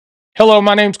Hello,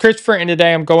 my name is Christopher, and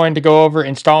today I'm going to go over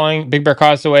installing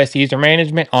BigBearClub user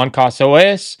management on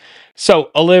CasaOS.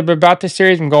 So, a little bit about this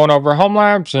series, I'm going over home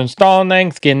labs, installing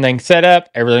things, getting things set up,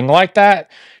 everything like that.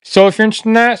 So, if you're interested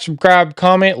in that, subscribe,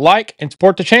 comment, like, and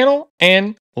support the channel,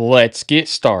 and let's get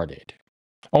started.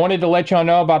 I wanted to let y'all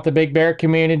know about the Big Bear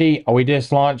community. We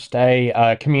just launched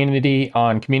a community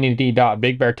on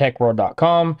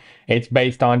community.bigbeartechworld.com. It's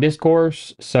based on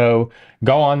discourse, so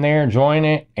go on there, join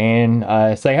it,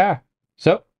 and say hi.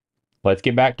 So, let's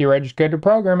get back to your registered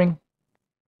programming.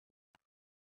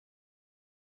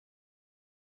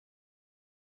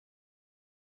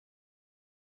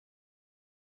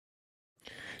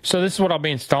 So this is what I'll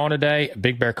be installing today,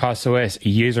 BigBearClub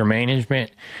user management.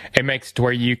 It makes it to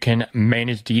where you can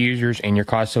manage the users in your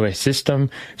CasaOS system.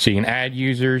 So you can add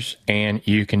users and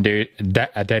you can do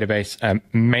a database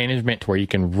management to where you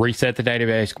can reset the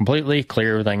database completely,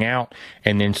 clear everything out,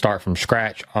 and then start from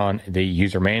scratch on the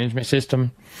user management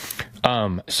system.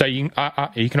 So you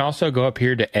can also go up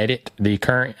here to edit the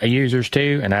current users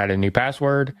too and add a new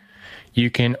password. You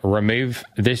can remove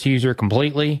this user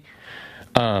completely.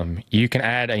 You can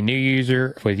add a new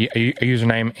user with a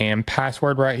username and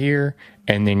password right here,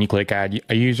 and then you click add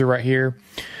a user right here.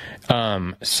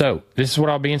 So this is what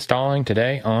I'll be installing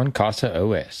today on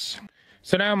CasaOS.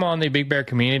 So now I'm on the Big Bear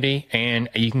community, and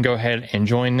you can go ahead and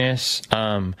join this.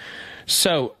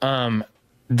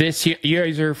 This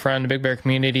user from the Big Bear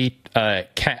community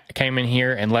came in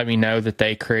here and let me know that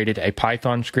they created a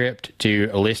Python script to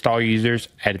list all users,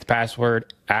 edit the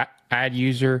password, add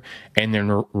user, and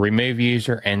then remove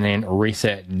user, and then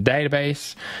reset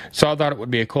database. So I thought it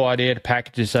would be a cool idea to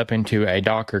package this up into a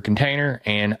Docker container,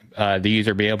 and the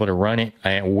user be able to run it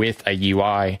with a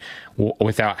UI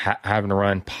without having to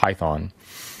run Python.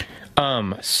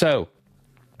 So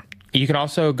you can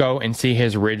also go and see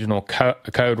his original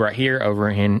code right here over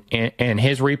in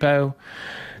his repo.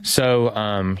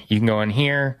 So you can go in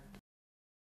here.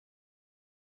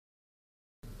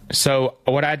 So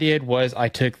what I did was I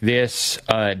took this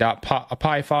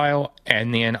 .py file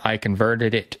and then I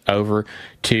converted it over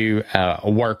to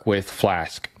work with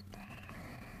Flask.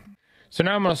 So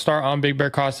now I'm going to start on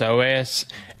BigBearClub,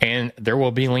 and there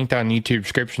will be linked on the YouTube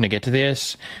description to get to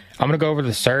this. I'm going to go over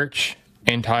to search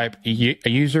and type a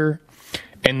user,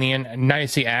 and then now you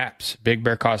see apps,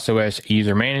 BigBearClub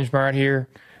user management right here.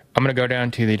 I'm going to go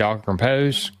down to the Docker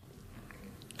Compose.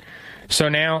 So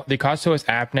now the CasaOS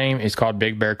app name is called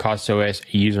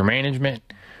BigBearClub user management.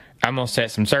 I'm going to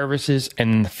set some services,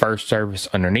 and then the first service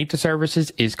underneath the services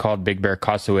is called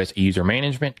BigBearClub user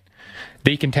management.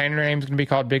 The container name is going to be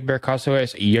called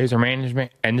BigBearClub user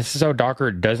management, and this is so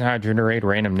Docker doesn't have to generate a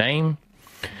random name.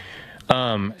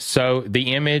 So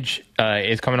the image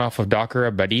is coming off of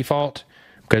Docker by default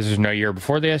because there's no year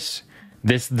before this.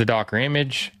 This is the Docker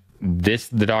image. This is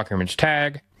the Docker image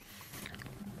tag.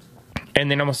 And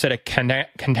then I'm going to set a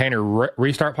container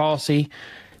restart policy.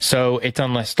 So it's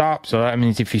unless stop. So that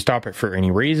means if you stop it for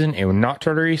any reason, it will not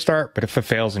try to restart. But if it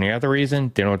fails any other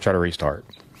reason, then it will try to restart.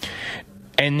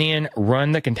 And then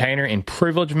run the container in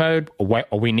privilege mode.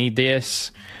 We need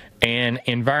this. And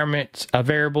environment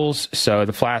variables. So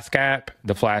the Flask app,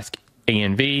 the Flask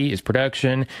env is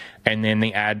production. And then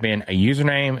the admin a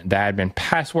username, the admin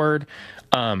password.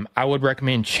 I would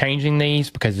recommend changing these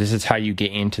because this is how you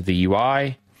get into the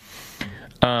UI.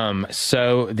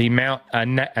 So the mount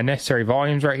necessary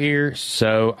volumes right here.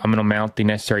 So I'm going to mount the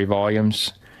necessary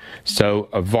volumes. So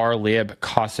a var lib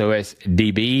CasaOS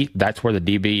DB, that's where the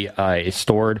DB is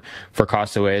stored for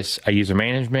CasaOS user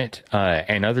management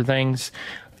and other things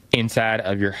inside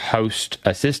of your host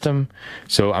system.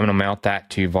 So I'm going to mount that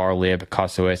to var lib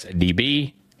CasaOS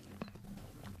DB.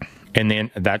 And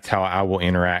then that's how I will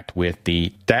interact with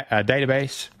the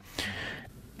database.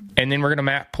 And then we're going to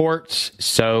map ports.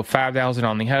 So 5,000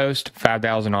 on the host,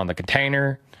 5,000 on the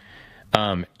container.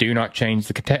 Do not change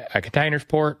the container's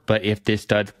port, but if this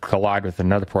does collide with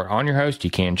another port on your host, you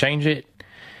can change it.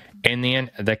 And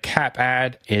then the cap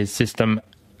add is system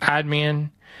admin.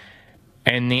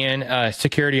 And then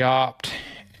security opt.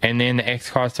 And then the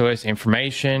XCasaOS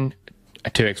information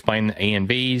to explain the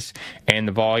envs and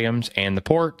the volumes and the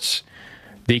ports.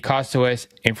 The CasaOS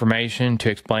information to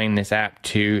explain this app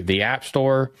to the App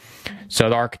Store. So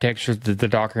the architecture that the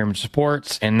Docker image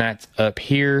supports, and that's up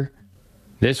here.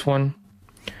 This one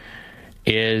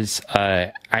is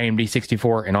AMD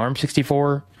 64 and ARM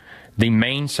 64. The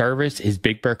main service is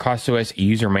BigBearClub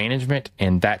user management,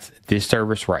 and that's this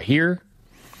service right here.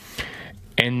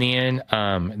 And then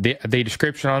the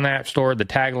description on the App Store, the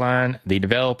tagline, the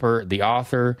developer, the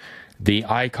author, the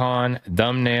icon,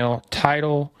 thumbnail,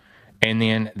 title, and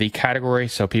then the category,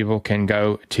 so people can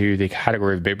go to the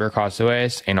category of Big Bear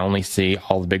CasaOS and only see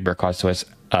all the Big Bear CasaOS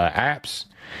apps.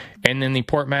 And then the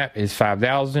port map is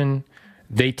 5000.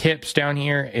 The tips down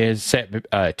here is set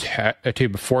to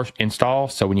before install.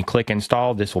 So when you click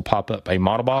install, this will pop up a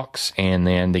model box, and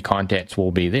then the contents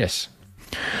will be this.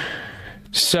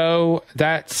 So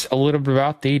that's a little bit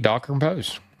about the Docker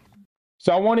Compose.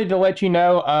 So I wanted to let you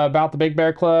know about the Big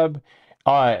Bear Club.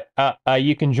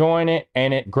 You can join it,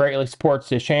 and it greatly supports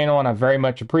this channel, and I very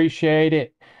much appreciate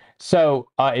it. So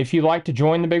if you'd like to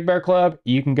join the Big Bear Club,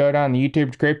 you can go down the YouTube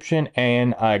description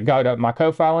and go to my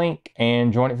Ko-Fi link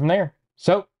and join it from there.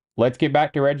 So let's get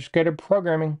back to registered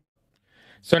programming.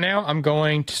 So now I'm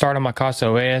going to start on my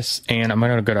CasaOS, and I'm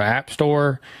going to go to App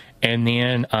Store, and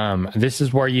then this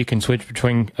is where you can switch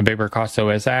between Big Bear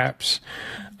CasaOS apps.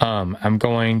 I'm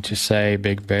going to say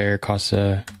Big Bear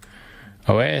CasaOS.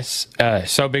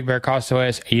 So Big Bear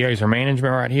CasaOS user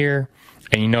management right here,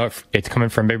 and you know it's coming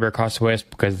from Big Bear CasaOS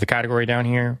because of the category down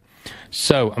here.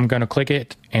 So I'm going to click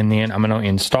it, and then I'm going to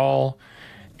install.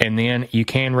 And then you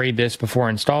can read this before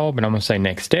install, but I'm going to say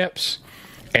next steps.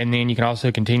 And then you can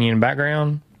also continue in the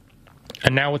background.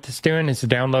 And now what this is doing is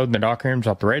downloading the Docker image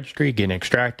off the registry, getting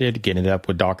extracted, getting it up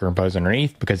with Docker Compose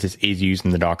underneath because it's easy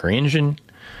using the Docker engine.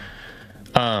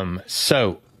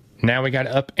 So now we got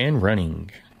it up and running.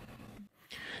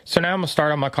 So now I'm going to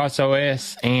start on my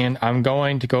CasaOS, and I'm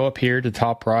going to go up here to the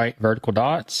top right vertical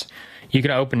dots. You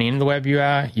can open into the web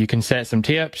UI, you can set some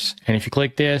tips, and if you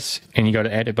click this and you go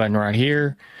to edit button right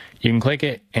here, you can click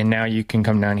it, and now you can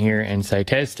come down here and say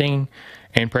testing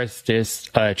and press this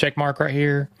check mark right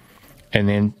here, and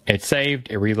then it's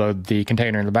saved. It reloads the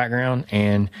container in the background,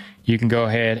 and you can go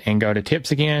ahead and go to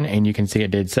tips again, and you can see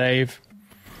it did save.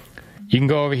 You can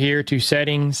go over here to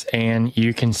settings, and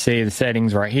you can see the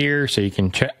settings right here, so you can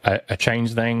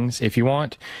change things if you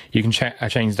want. You can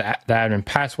change the admin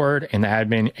password and the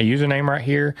admin username right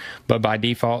here, but by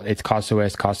default it's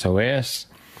CasaOS.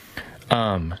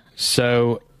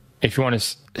 So if you want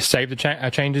to save the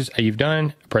changes you've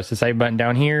done, press the save button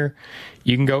down here.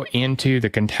 You can go into the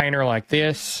container like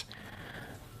this,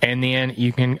 and then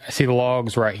you can see the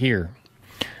logs right here.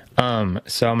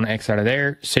 So I'm going to X out of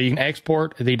there. So you can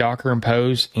export the Docker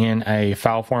Compose in a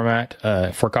file format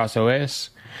for CasaOS.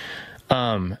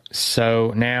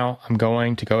 So now I'm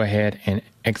going to go ahead and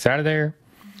X out of there.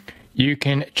 You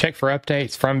can check for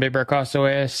updates from Big Bear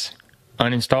CasaOS,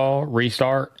 uninstall,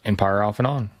 restart, and power off and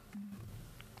on.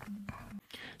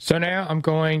 So now I'm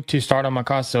going to start on my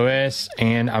CasaOS,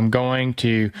 and I'm going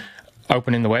to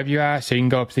open in the web UI. So you can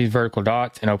go up to these vertical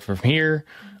dots and open from here,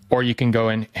 or you can go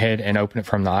ahead and open it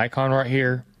from the icon right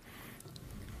here.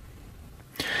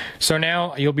 So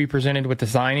now you'll be presented with the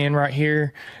sign in right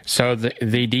here. So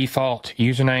the default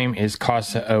username is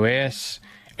CasaOS,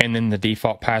 and then the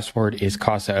default password is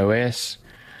CasaOS,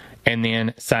 and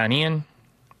then sign in.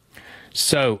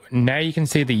 So now you can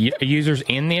see the users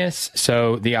in this.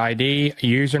 So the ID,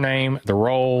 username, the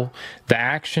role, the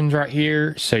actions right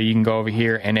here. So you can go over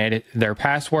here and edit their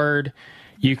password.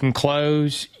 You can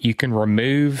close, you can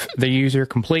remove the user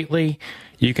completely.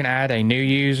 You can add a new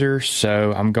user.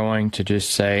 So I'm going to just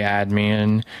say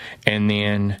admin and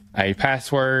then a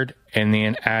password and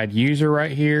then add user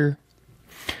right here.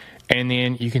 And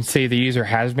then you can see the user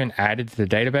has been added to the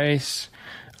database.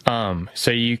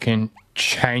 So you can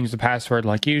change the password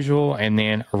like usual and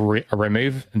then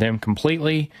remove them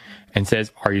completely and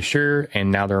says, are you sure?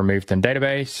 And now they're removed from the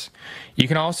database. You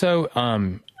can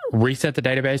also reset the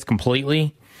database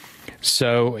completely.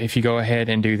 So if you go ahead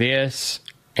and do this,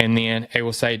 and then it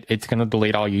will say it's going to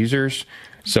delete all users.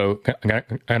 So I'm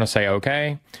going to say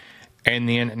okay. And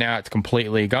then now it's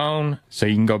completely gone. So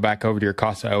you can go back over to your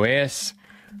CasaOS,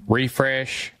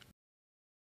 refresh.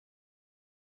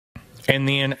 And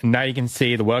then now you can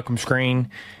see the welcome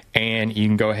screen, and you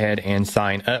can go ahead and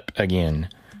sign up again.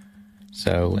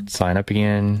 So let's sign up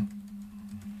again.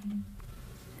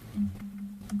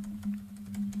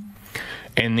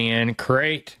 And then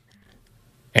create.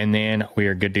 And then we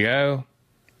are good to go.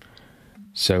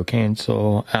 So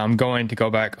cancel. I'm going to go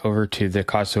back over to the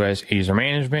CasaOS user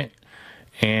management,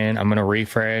 and I'm going to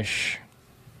refresh.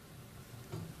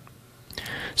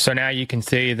 So now you can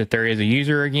see that there is a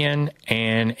user again,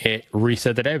 and it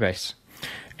reset the database,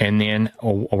 and then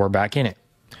we're back in it.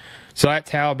 So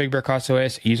that's how Big Bear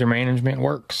CasaOS user management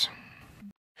works.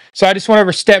 So I just went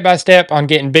over step by step on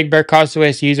getting Big Bear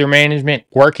CasaOS user management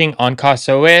working on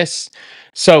CasaOS.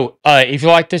 So if you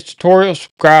like this tutorial,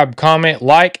 subscribe, comment,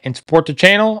 like, and support the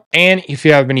channel. And if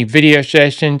you have any video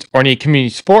sessions or need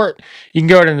community support, you can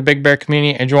go to the Big Bear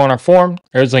community and join our forum.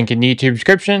 There's a link in the YouTube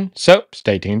description. So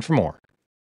stay tuned for more.